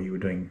front door, you were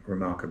doing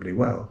remarkably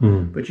well.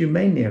 But you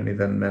mainly only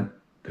then meant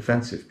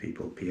defensive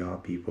people, PR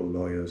people,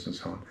 lawyers, and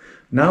so on.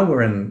 Now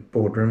we're in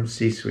boardrooms,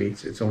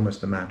 C-suites. It's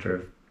almost a matter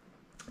of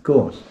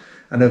course.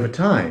 And over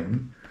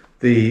time,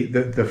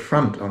 the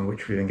front on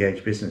which we've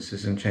engaged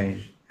businesses and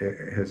changed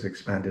has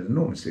expanded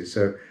enormously.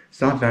 So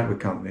started out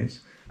with companies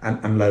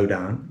and low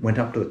down, went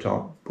up to the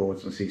top,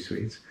 boards and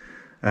C-suites.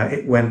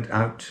 It went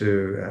out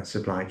to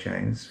supply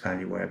chains,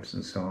 value webs,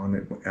 and so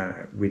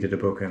on. We did a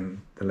book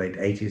in the late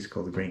 80s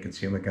called The Green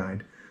Consumer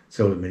Guide,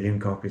 sold 1 million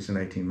copies in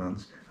 18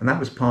 months. And that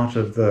was part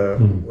of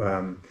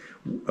the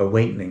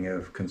awakening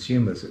of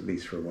consumers, at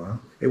least for a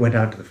while. It went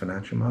out to the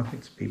financial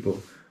markets,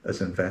 people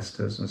as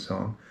investors and so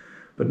on.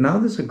 But now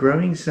there's a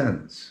growing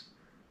sense,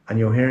 and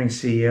you're hearing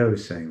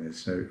CEOs saying this.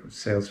 So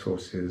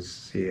Salesforce's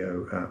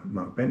CEO,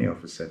 Mark Benioff,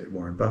 has said it.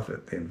 Warren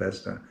Buffett, the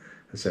investor,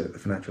 has said it. The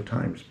Financial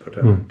Times put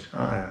an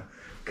entire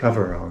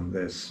cover on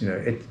this.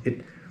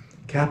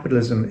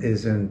 Capitalism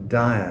is in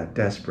dire,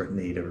 desperate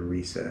need of a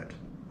reset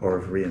or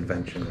of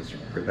reinvention, as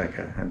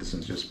Rebecca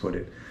Henderson's just put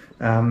it.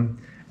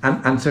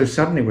 And so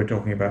suddenly we're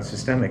talking about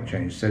systemic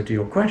change. So to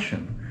your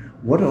question,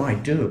 what do I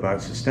do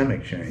about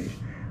systemic change?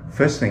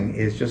 First thing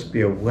is just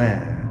be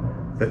aware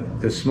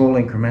that the small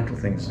incremental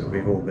things that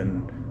we've all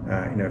been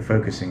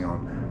focusing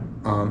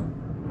on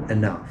aren't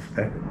enough.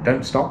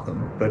 Don't stop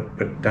them,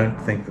 but don't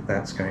think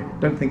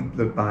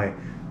that by,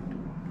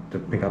 to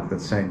pick up the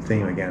same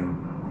theme again,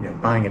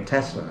 buying a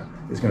Tesla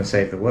is going to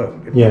save the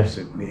world. It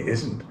absolutely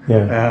isn't.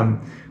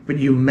 But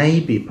you may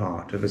be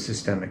part of a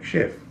systemic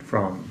shift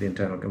from the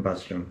internal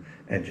combustion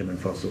engine and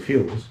fossil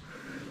fuels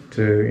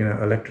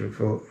to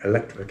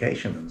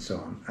electrification and so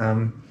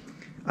on.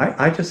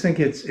 I just think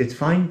it's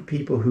find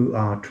people who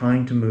are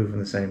trying to move in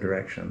the same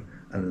direction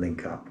and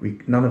link up.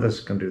 None of us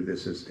can do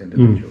this as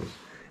individuals.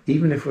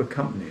 Even if we're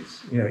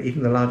companies,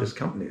 even the largest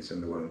companies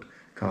in the world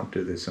can't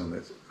do this on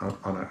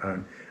our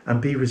own.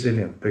 And be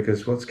resilient,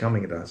 because what's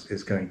coming at us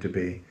is going to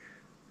be,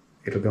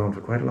 it'll go on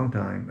for quite a long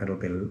time. It'll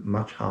be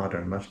much harder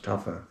and much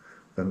tougher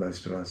than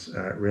most of us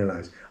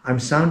realize. I'm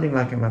sounding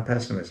like I'm a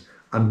pessimist.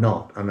 I'm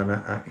not.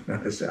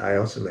 I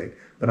oscillate,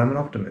 but I'm an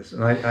optimist.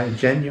 And I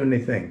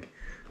genuinely think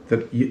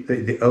that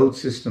the old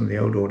system, the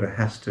old order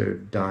has to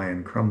die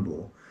and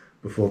crumble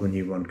before the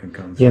new one can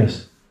come through.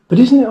 Yes. But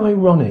isn't it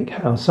ironic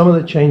how some of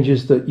the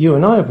changes that you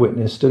and I have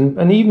witnessed,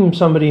 and even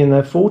somebody in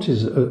their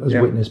 40s has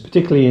witnessed,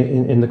 particularly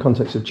in the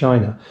context of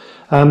China,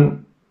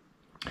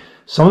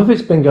 some of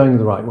it's been going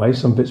the right way,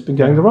 some of it's been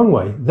going the wrong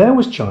way. There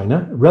was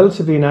China,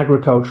 relatively an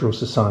agricultural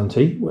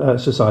society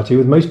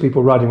with most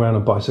people riding around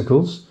on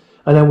bicycles,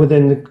 and then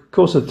within the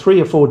course of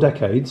 3 or 4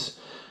 decades,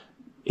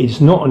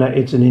 it's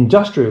an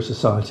industrial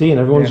society, and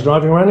everyone's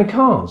driving around in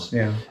cars.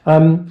 Yeah.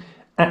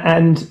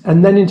 And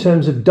then in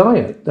terms of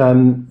diet,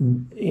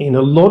 in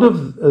a lot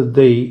of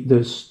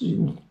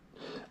the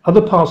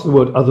other parts of the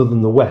world other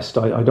than the West,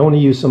 I don't want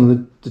to use some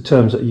of the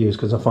terms that I use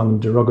because I find them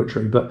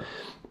derogatory, but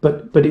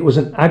it was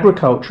an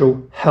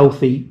agricultural,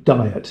 healthy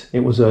diet. It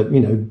was a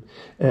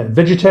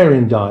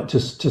vegetarian diet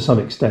to some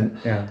extent.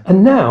 Yeah.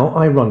 And now,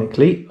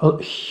 ironically,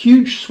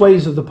 huge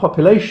swathes of the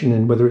population,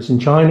 in whether it's in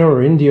China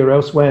or India or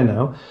elsewhere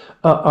now,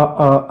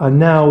 are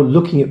now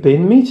looking at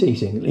being meat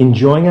eating,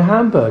 enjoying a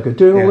hamburger,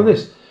 doing all of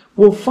this.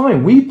 Well,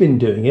 fine, we've been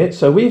doing it,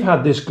 so we've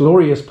had this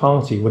glorious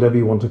party, whatever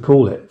you want to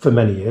call it, for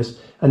many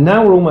years, and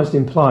now we're almost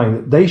implying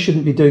that they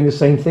shouldn't be doing the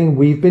same thing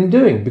we've been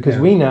doing, because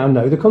we now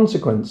know the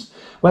consequence.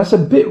 Well, that's a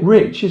bit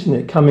rich, isn't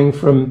it, coming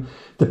from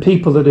the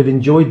people that have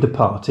enjoyed the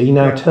party,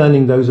 now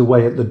turning those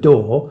away at the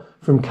door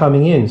from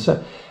coming in.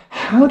 So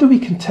how do we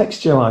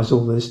contextualise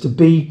all this to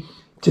be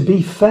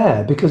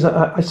fair? Because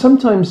I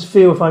sometimes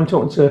feel, if I'm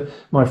talking to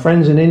my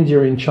friends in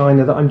India, in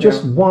China, that I'm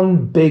just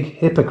one big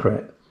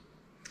hypocrite.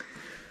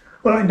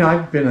 Well,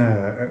 I've been,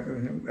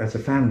 as a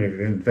family, we've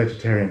been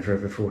vegetarian for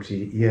over 40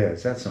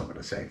 years. That's not going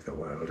to save the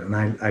world. And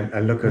I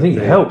look at I think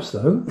it helps,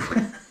 though.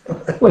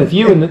 Well, if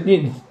you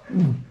and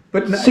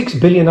 6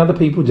 billion other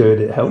people do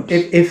it, it helps.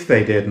 If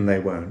they did, and they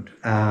won't.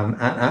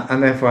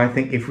 And therefore, I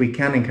think if we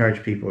can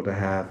encourage people to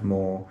have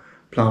more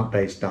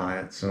plant-based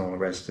diets and all the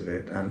rest of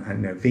it, and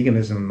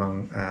veganism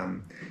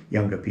among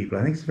younger people,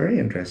 I think it's a very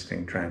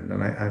interesting trend.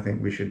 And I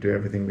think we should do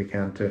everything we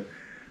can to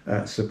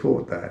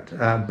support that.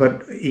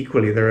 But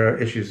equally, there are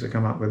issues that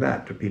come up with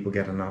that. Do people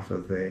get enough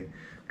of the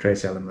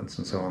trace elements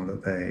and so on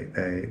that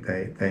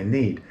they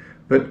need?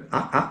 But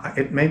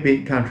it may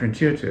be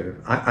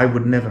counterintuitive. I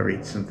would never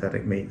eat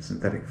synthetic meat,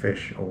 synthetic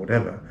fish, or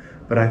whatever.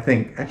 But I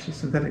think actually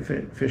synthetic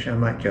fish I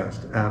might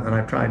just. And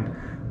I've tried,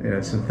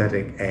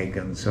 synthetic egg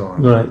and so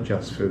on, right.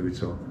 Just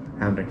Foods or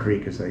Hampton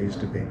Creek as they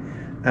used to be.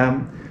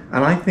 And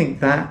I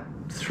think that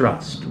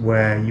thrust,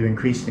 where you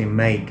increasingly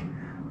make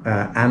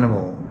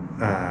animal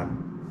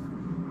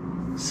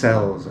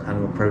cells,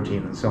 animal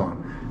protein and so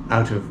on,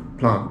 out of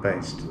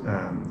plant-based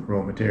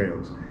raw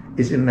materials,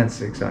 is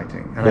immensely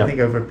exciting. And I think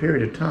over a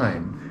period of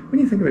time,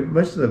 when you think of it,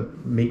 most of the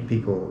meat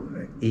people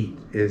eat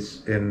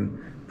is in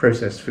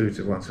processed foods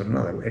of one sort or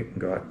another. It can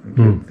go out and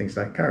do things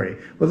like curry.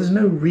 Well, there's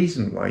no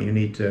reason why you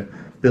need to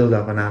build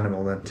up an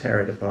animal and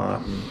tear it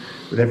apart, and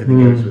with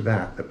everything that goes with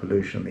that, the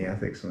pollution, the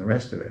ethics, and the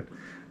rest of it.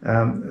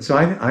 So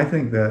I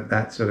think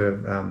that sort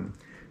of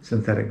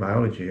synthetic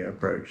biology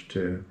approach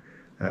to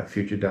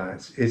future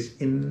diets is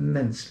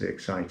immensely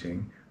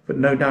exciting, but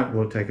no doubt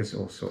will take us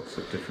all sorts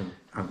of different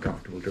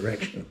uncomfortable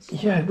directions.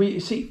 Yeah,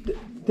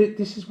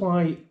 this is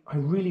why I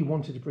really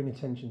wanted to bring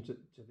attention to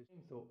this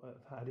thought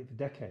I've had it for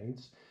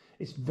decades.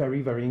 It's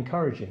very, very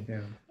encouraging.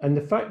 Yeah. And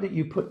the fact that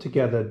you put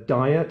together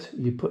diet,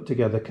 you put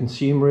together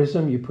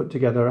consumerism, you put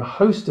together a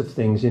host of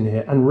things in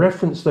here and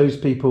reference those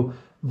people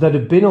that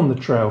have been on the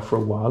trail for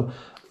a while,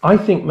 I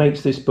think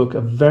makes this book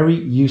a very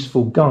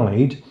useful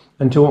guide.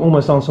 And to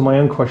almost answer my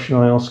own question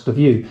I asked of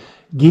you,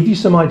 give you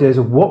some ideas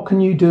of what can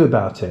you do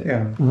about it?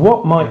 Yeah.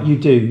 What might you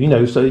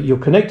do? So you're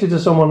connected to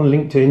someone on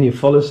LinkedIn, you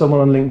follow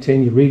someone on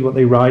LinkedIn, you read what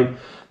they write,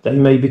 they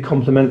maybe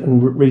compliment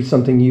and read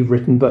something you've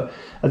written, but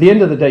at the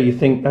end of the day, you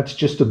think that's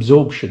just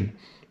absorption.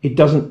 It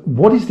doesn't,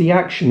 what is the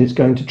action it's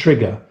going to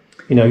trigger?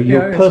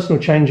 Your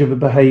personal change of a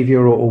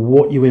behavior or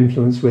what you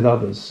influence with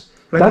others.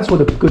 That's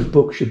what a good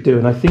book should do,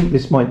 and I think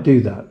this might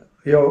do that.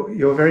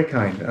 You're very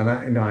kind, and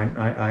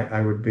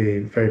I would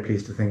be very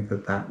pleased to think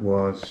that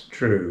was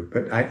true.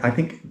 But I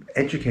think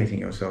educating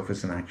yourself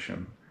is an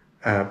action,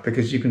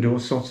 because you can do all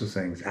sorts of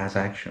things as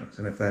actions,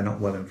 and if they're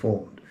not well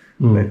informed,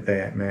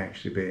 they may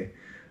actually be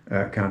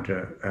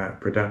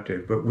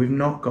counterproductive. But we've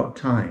not got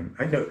time.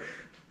 I know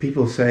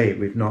people say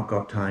we've not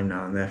got time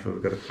now, and therefore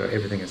we've got to throw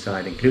everything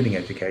aside, including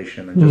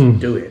education, and just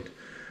do it.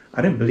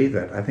 I don't believe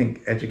that. I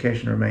think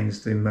education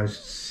remains the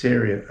most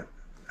serious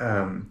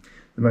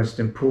the most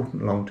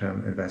important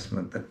long-term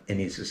investment that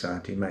any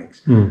society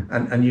makes.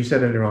 And you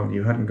said earlier on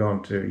you hadn't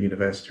gone to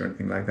university or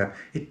anything like that.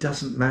 It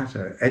doesn't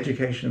matter.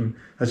 Education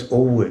has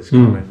always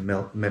come in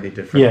many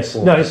different Yes,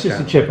 forms. no, it's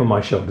just a chip on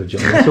my shoulder,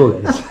 John. That's all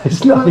it is.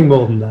 It's nothing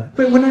more than that.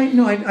 But when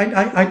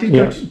I did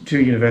go to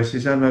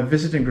universities. I'm a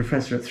visiting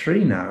professor at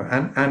 3 now,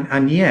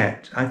 and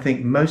yet I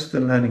think most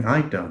of the learning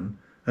I've done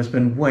has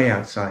been way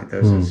outside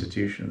those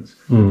institutions.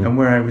 And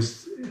where I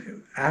was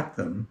at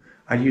them,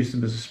 I used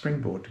them as a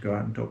springboard to go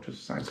out and talk to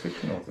science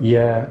fiction authors.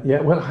 Yeah.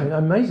 Well, I'm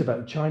amazed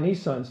about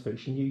Chinese science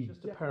fiction. You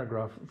used a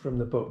paragraph from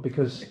the book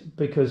because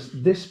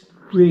this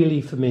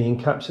really, for me,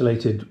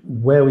 encapsulated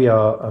where we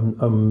are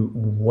and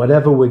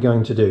whatever we're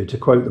going to do. To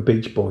quote the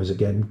Beach Boys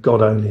again,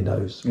 God only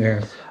knows.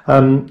 Yes.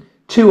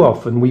 Too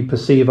often we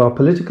perceive our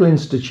political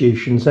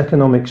institutions,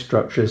 economic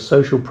structures,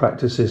 social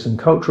practices and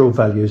cultural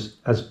values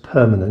as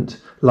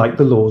permanent, like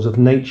the laws of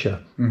nature.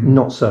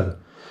 Not so.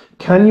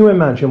 Can you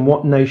imagine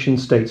what nation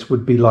states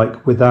would be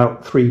like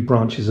without 3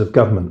 branches of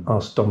government,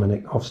 asked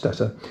Dominic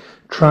Hofstetter.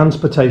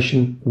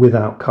 Transportation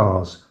without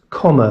cars,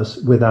 commerce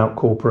without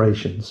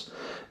corporations,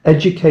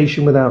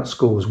 education without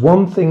schools.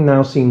 One thing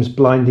now seems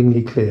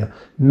blindingly clear.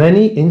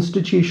 Many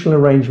institutional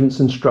arrangements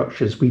and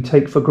structures we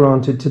take for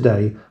granted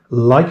today,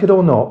 like it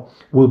or not,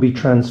 will be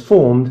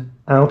transformed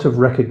out of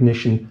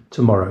recognition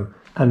tomorrow,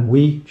 and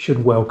we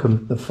should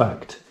welcome the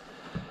fact.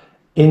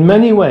 In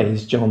many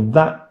ways, John,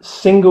 that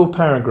single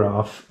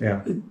paragraph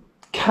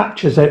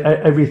captures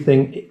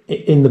everything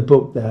in the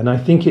book there. And I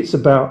think it's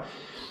about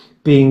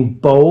being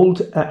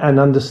bold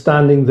and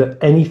understanding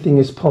that anything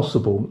is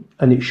possible,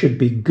 and it should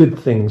be good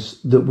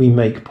things that we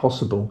make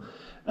possible.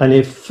 And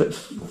if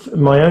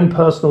my own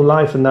personal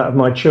life and that of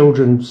my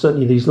children,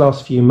 certainly these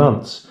last few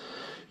months,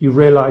 you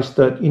realise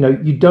that,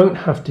 you don't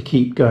have to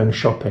keep going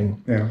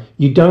shopping. Yeah.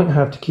 You don't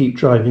have to keep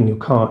driving your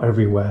car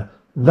everywhere.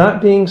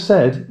 That being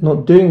said,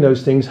 not doing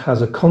those things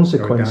has a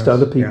consequence to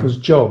other people's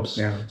jobs.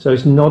 Yeah. So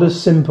it's not as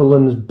simple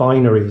and as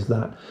binary as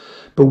that.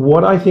 But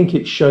what I think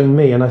it's shown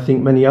me, and I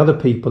think many other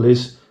people,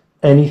 is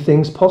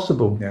anything's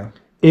possible. Yeah.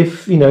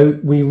 If,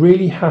 we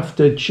really have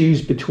to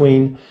choose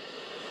between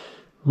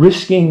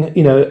risking,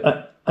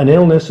 an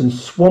illness and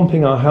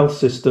swamping our health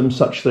system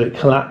such that it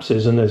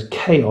collapses and there's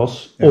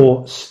chaos,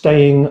 or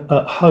staying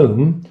at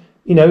home,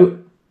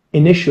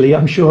 initially,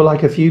 I'm sure,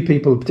 like a few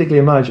people, particularly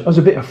in marriage, I was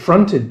a bit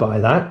affronted by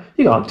that.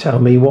 You can't tell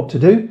me what to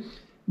do.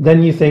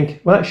 Then you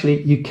think, well,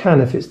 actually, you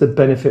can if it's for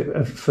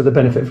the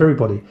benefit of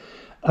everybody.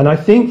 And I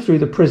think through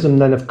the prism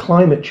then of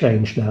climate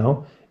change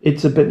now,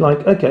 it's a bit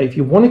like, okay, if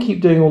you want to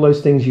keep doing all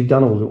those things you've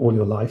done all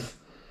your life,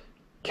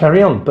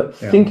 carry on. But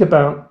think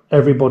about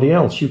everybody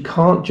else. You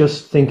can't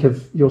just think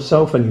of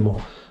yourself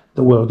anymore.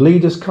 The world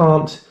leaders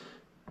can't.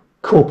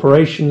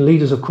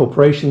 Leaders of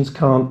corporations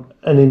can't,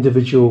 and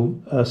individual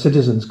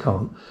citizens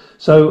can't.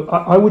 So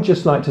I would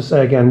just like to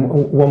say again,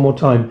 one more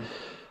time,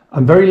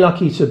 I'm very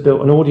lucky to have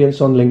built an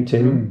audience on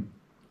LinkedIn.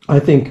 I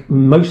think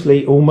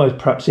mostly, almost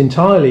perhaps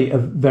entirely,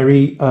 of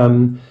very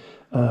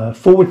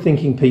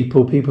forward-thinking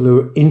people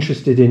who are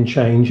interested in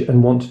change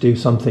and want to do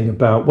something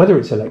about whether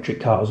it's electric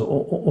cars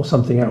or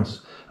something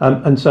else.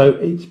 And so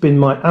it's been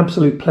my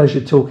absolute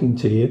pleasure talking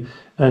to you.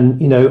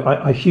 And,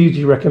 I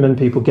hugely recommend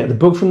people get the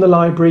book from the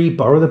library,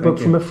 borrow the book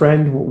from a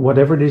friend,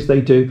 whatever it is they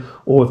do,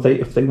 or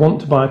if they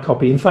want to buy a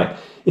copy. In fact,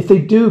 if they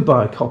do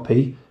buy a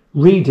copy,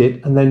 read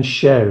it and then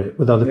share it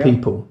with other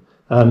people.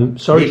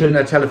 Sorry in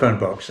a telephone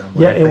box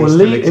somewhere. Yeah, it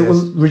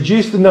will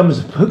reduce the numbers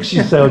of books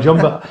you sell, John,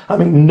 but I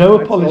mean,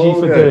 no apology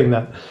for doing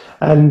that.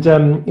 And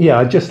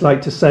I'd just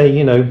like to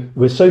say,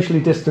 we're socially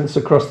distanced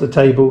across the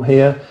table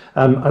here.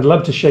 I'd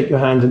love to shake your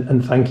hand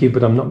and thank you,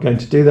 but I'm not going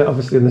to do that,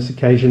 obviously, on this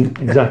occasion.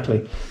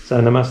 Exactly. So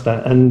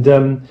namaste. And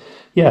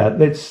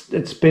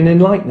it's been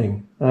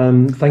enlightening.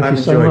 Thank you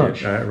so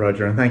much. I've enjoyed it,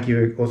 Roger, and thank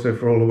you also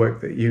for all the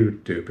work that you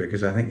do,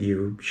 because I think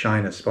you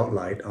shine a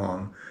spotlight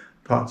on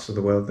parts of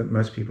the world that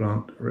most people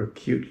aren't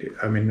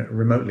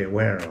remotely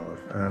aware of,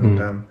 and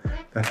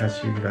that has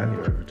huge value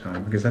over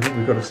time, because I think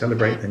we've got to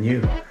celebrate the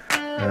new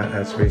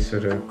as we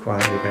sort of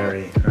quietly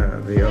bury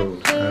the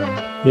old.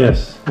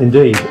 Yes,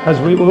 indeed. As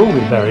we will all be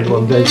buried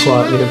one day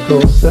quietly, of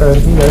course.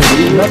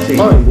 That's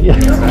fine. Yeah.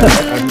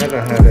 I've never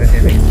had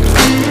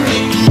an